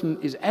person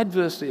is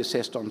adversely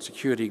assessed on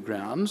security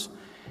grounds,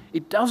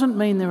 it doesn't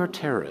mean they're a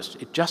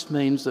terrorist. It just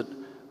means that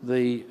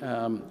the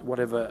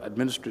whatever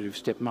administrative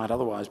step might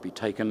otherwise be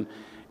taken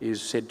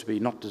is said to be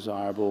not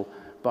desirable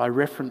by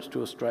reference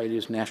to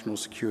Australia's national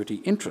security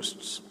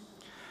interests.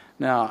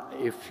 Now,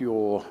 if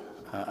you're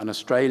an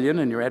Australian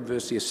and you're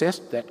adversely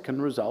assessed, that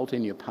can result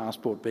in your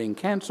passport being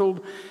cancelled.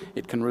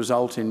 It can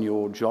result in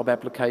your job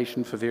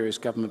application for various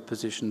government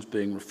positions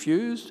being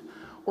refused.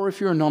 Or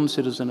if you're a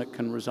non-citizen, it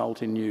can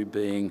result in you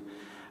being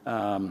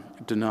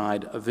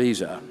denied a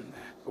visa.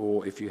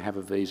 Or if you have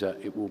a visa,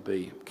 it will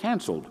be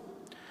cancelled.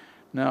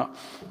 Now,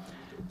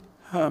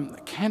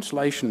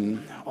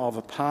 cancellation of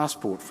a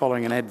passport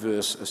following an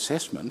adverse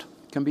assessment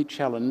can be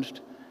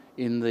challenged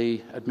in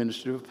the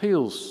Administrative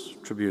Appeals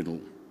Tribunal.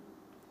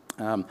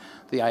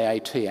 The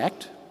AAT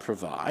Act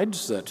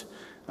provides that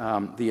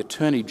the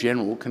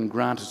Attorney-General can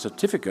grant a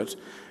certificate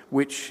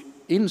which,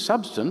 in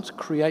substance,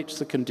 creates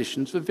the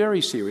conditions for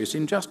very serious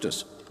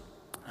injustice.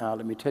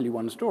 Let me tell you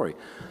one story.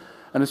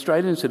 An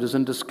Australian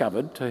citizen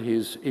discovered, to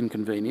his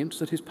inconvenience,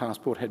 that his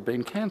passport had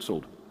been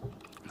cancelled.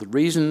 The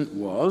reason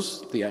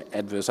was the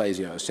adverse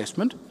ASIO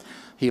assessment.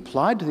 He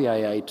applied to the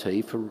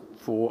AAT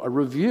for a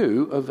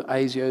review of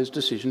ASIO's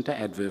decision to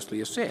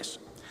adversely assess.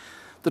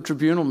 The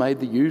tribunal made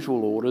the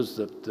usual orders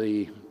that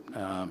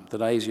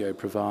that ASIO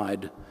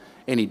provide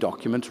any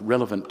documents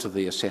relevant to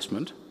the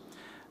assessment,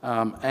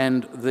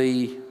 and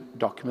the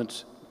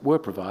documents were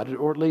provided,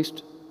 or at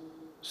least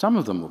some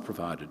of them were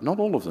provided, not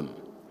all of them.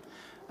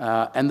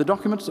 And the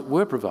documents that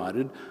were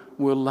provided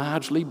were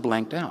largely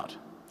blanked out,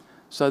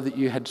 so that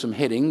you had some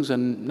headings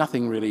and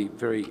nothing really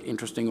very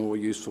interesting or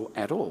useful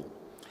at all.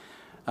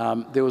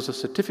 There was a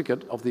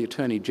certificate of the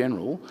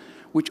Attorney-General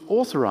which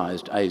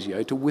authorised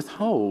ASIO to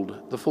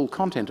withhold the full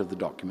content of the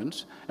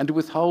documents and to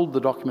withhold the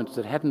documents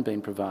that hadn't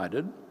been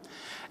provided,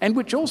 and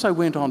which also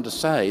went on to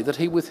say that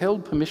he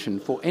withheld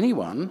permission for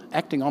anyone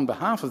acting on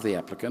behalf of the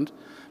applicant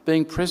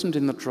being present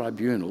in the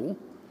tribunal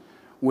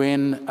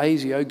when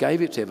ASIO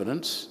gave its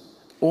evidence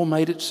or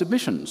made its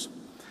submissions.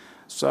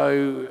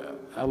 So,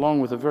 along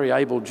with a very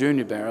able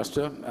junior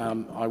barrister,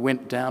 I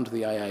went down to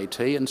the AAT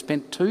and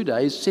spent 2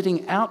 days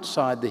sitting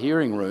outside the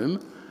hearing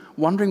room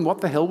wondering what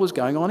the hell was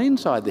going on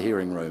inside the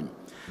hearing room.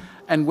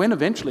 And when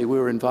eventually we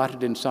were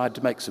invited inside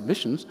to make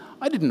submissions,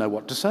 I didn't know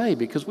what to say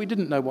because we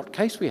didn't know what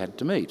case we had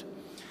to meet.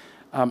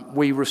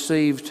 We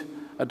received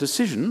a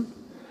decision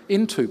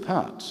in 2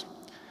 parts.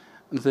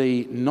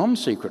 The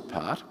non-secret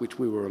part, which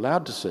we were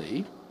allowed to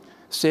see,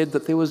 said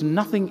that there was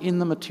nothing in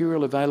the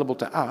material available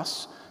to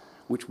us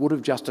which would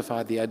have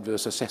justified the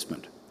adverse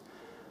assessment.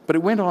 But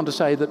it went on to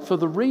say that for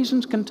the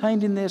reasons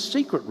contained in their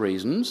secret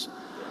reasons,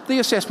 the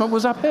assessment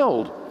was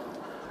upheld.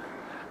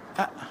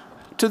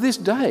 To this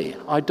day,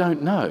 I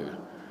don't know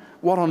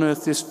what on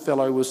earth this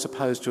fellow was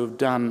supposed to have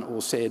done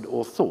or said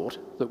or thought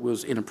that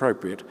was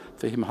inappropriate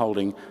for him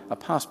holding a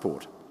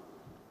passport.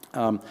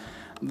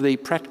 The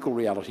practical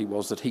reality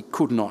was that he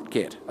could not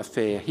get a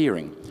fair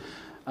hearing.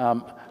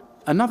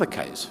 Another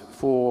case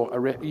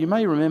you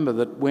may remember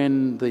that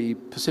when the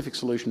Pacific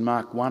Solution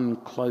Mark I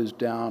closed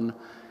down,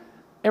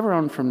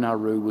 everyone from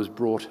Nauru was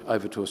brought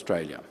over to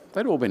Australia.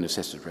 They'd all been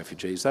assessed as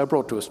refugees. They were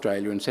brought to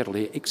Australia and settled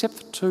here, except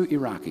for 2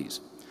 Iraqis.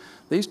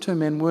 These 2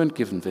 men weren't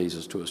given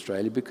visas to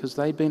Australia because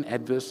they'd been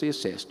adversely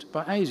assessed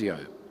by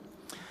ASIO.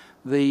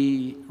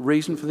 The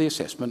reason for the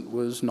assessment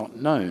was not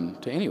known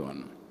to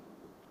anyone,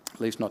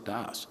 at least not to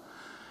us.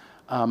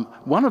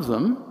 One of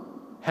them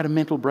had a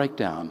mental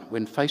breakdown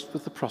when faced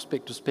with the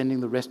prospect of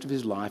spending the rest of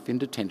his life in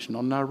detention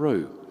on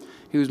Nauru.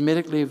 He was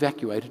medically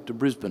evacuated to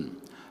Brisbane,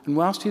 and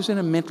whilst he was in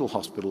a mental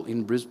hospital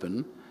in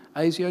Brisbane,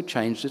 ASIO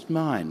changed its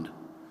mind.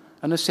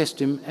 and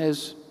assessed him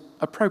as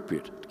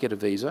appropriate to get a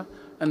visa,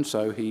 and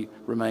so he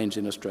remains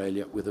in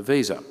Australia with a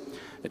visa.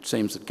 It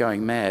seems that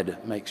going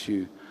mad makes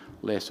you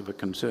less of a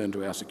concern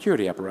to our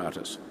security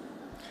apparatus.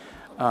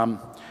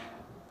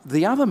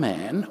 The other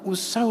man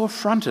was so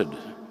affronted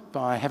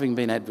by having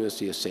been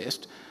adversely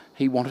assessed,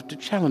 he wanted to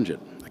challenge it.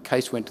 The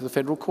case went to the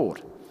federal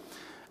court.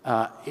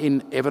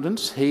 In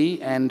evidence,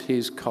 he and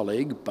his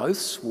colleague both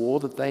swore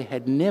that they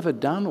had never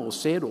done or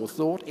said or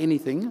thought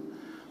anything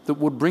that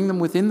would bring them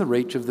within the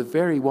reach of the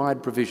very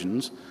wide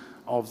provisions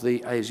of the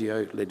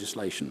ASIO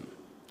legislation.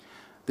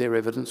 Their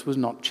evidence was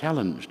not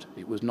challenged.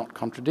 It was not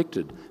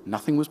contradicted.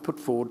 Nothing was put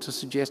forward to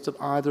suggest that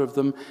either of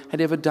them had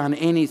ever done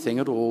anything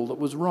at all that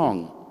was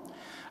wrong.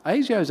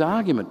 ASIO's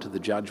argument to the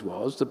judge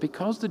was that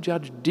because the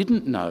judge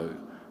didn't know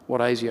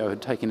what ASIO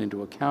had taken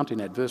into account in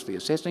adversely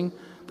assessing,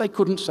 they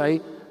couldn't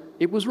say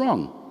it was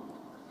wrong.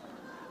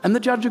 And the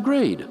judge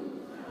agreed.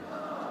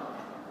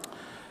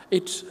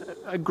 It's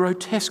a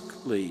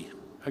grotesquely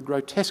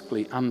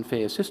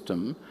unfair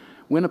system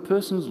when a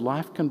person's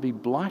life can be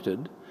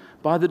blighted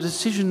by the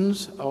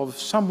decisions of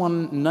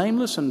someone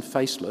nameless and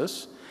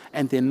faceless,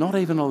 and they're not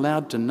even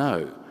allowed to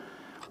know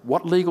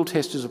what legal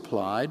test is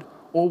applied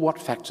or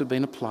what facts have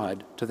been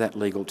applied to that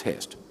legal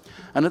test.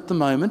 And at the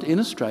moment, in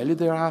Australia,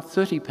 there are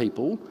 30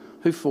 people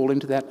who fall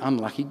into that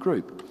unlucky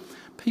group.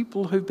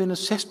 People who've been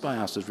assessed by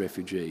us as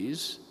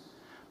refugees,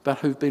 but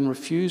who've been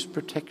refused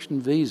protection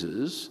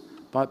visas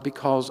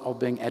because of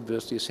being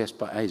adversely assessed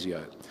by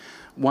ASIO.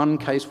 One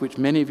case which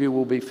many of you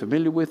will be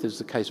familiar with is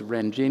the case of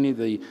Ranjini,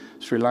 the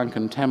Sri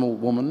Lankan Tamil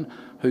woman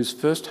whose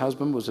first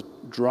husband was a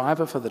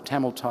driver for the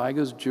Tamil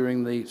Tigers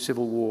during the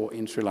civil war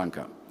in Sri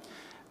Lanka.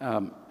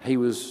 He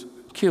was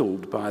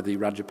killed by the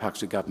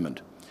Rajapaksa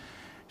government.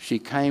 She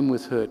came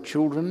with her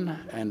children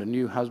and a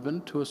new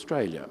husband to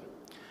Australia.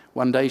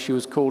 One day she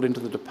was called into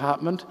the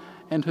department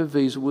and her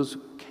visa was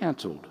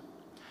cancelled.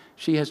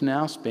 She has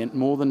now spent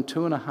more than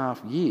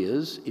 2.5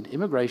 years in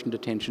immigration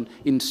detention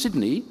in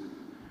Sydney,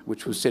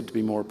 which was said to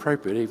be more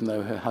appropriate even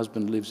though her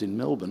husband lives in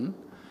Melbourne,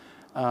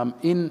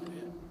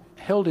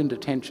 held in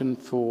detention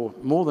for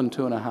more than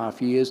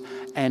 2.5 years,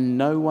 and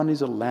no one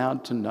is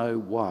allowed to know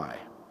why.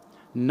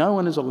 No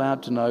one is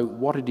allowed to know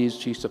what it is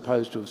she's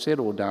supposed to have said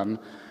or done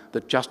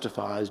that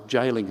justifies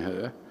jailing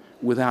her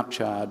without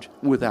charge,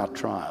 without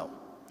trial.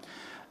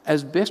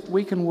 As best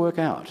we can work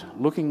out,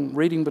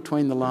 reading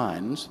between the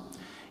lines,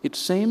 it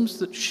seems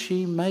that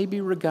she may be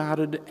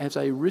regarded as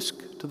a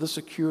risk to the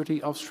security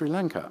of Sri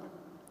Lanka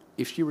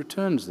if she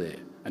returns there,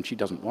 and she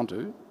doesn't want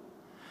to.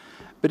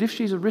 But if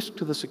she's a risk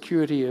to the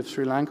security of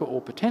Sri Lanka,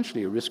 or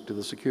potentially a risk to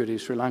the security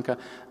of Sri Lanka,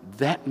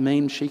 that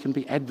means she can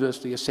be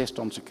adversely assessed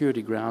on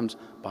security grounds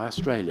by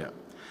Australia.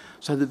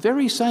 So the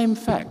very same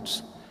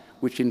facts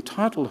which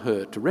entitle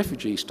her to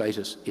refugee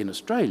status in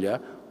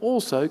Australia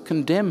also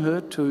condemn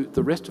her to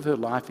the rest of her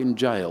life in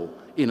jail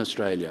in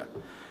Australia.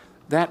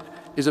 That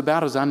is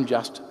about as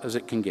unjust as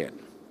it can get.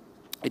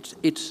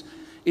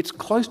 It's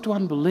close to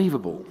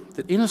unbelievable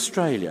that in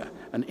Australia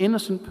an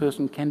innocent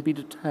person can be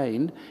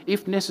detained,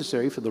 if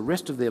necessary, for the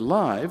rest of their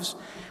lives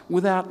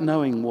without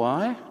knowing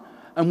why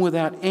and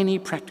without any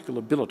practical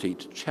ability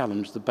to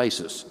challenge the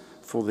basis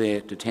for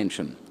their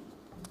detention.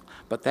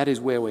 But that is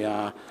where we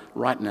are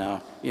right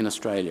now in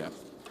Australia.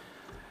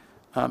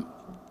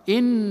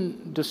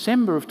 In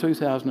December of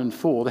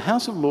 2004, the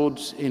House of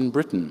Lords in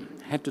Britain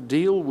had to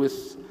deal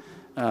with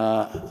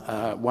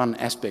one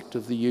aspect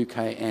of the UK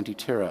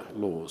anti-terror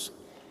laws.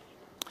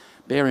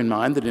 Bear in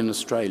mind that in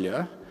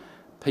Australia,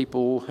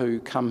 people who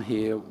come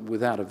here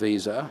without a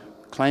visa,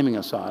 claiming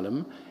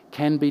asylum,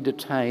 can be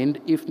detained,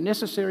 if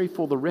necessary,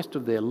 for the rest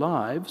of their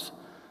lives,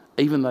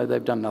 even though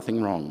they've done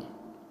nothing wrong.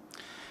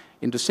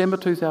 In December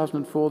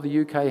 2004, the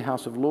UK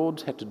House of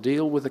Lords had to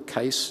deal with a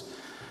case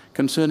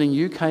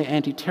concerning UK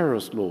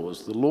anti-terrorist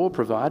laws. The law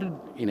provided,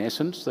 in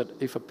essence, that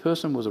if a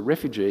person was a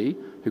refugee,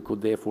 who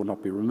could therefore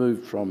not be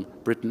removed from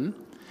Britain,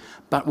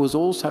 but was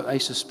also a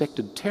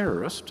suspected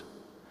terrorist,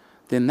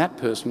 then that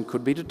person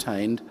could be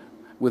detained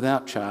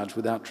without charge,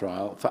 without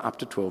trial, for up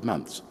to 12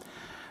 months.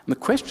 And the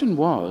question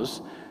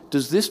was,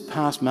 does this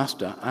pass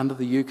muster under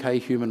the UK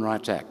Human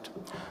Rights Act?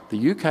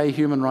 The UK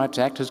Human Rights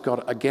Act has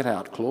got a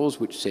get-out clause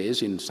which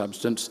says, in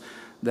substance,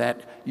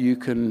 that you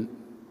can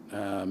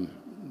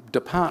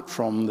depart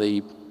from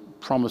the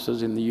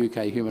promises in the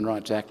UK Human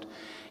Rights Act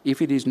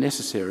if it is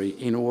necessary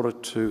in order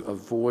to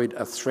avoid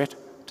a threat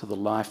to the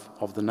life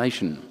of the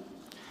nation.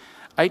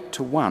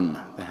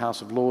 8-1, the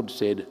House of Lords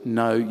said,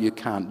 no, you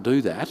can't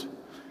do that,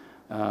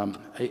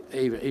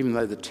 even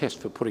though the test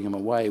for putting him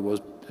away was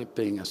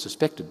being a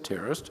suspected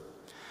terrorist.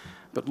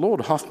 But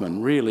Lord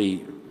Hoffman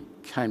really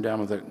came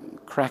down with a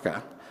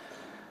cracker.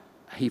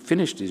 He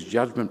finished his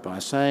judgment by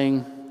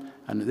saying,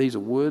 and these are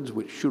words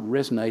which should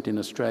resonate in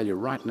Australia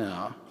right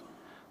now,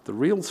 the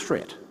real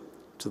threat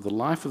to the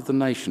life of the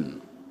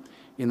nation,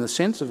 in the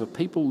sense of a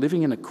people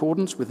living in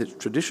accordance with its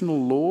traditional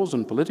laws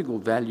and political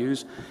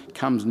values,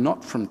 comes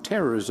not from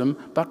terrorism,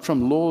 but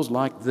from laws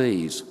like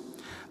these.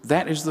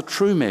 That is the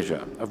true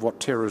measure of what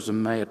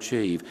terrorism may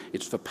achieve.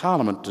 It's for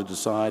Parliament to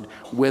decide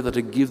whether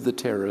to give the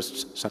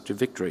terrorists such a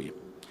victory.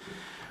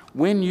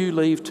 When you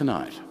leave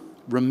tonight,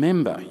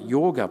 remember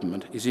your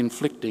government is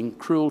inflicting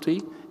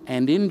cruelty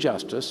and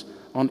injustice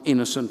on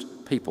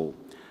innocent people.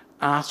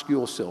 Ask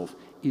yourself,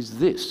 is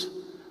this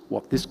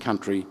what this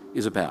country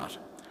is about?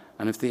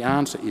 And if the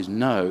answer is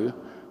no,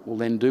 well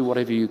then do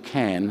whatever you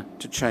can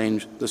to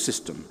change the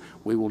system.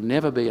 We will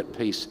never be at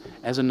peace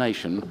as a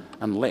nation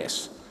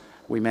unless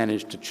we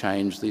manage to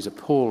change these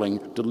appalling,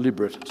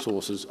 deliberate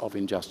sources of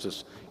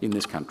injustice in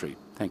this country.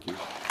 Thank you.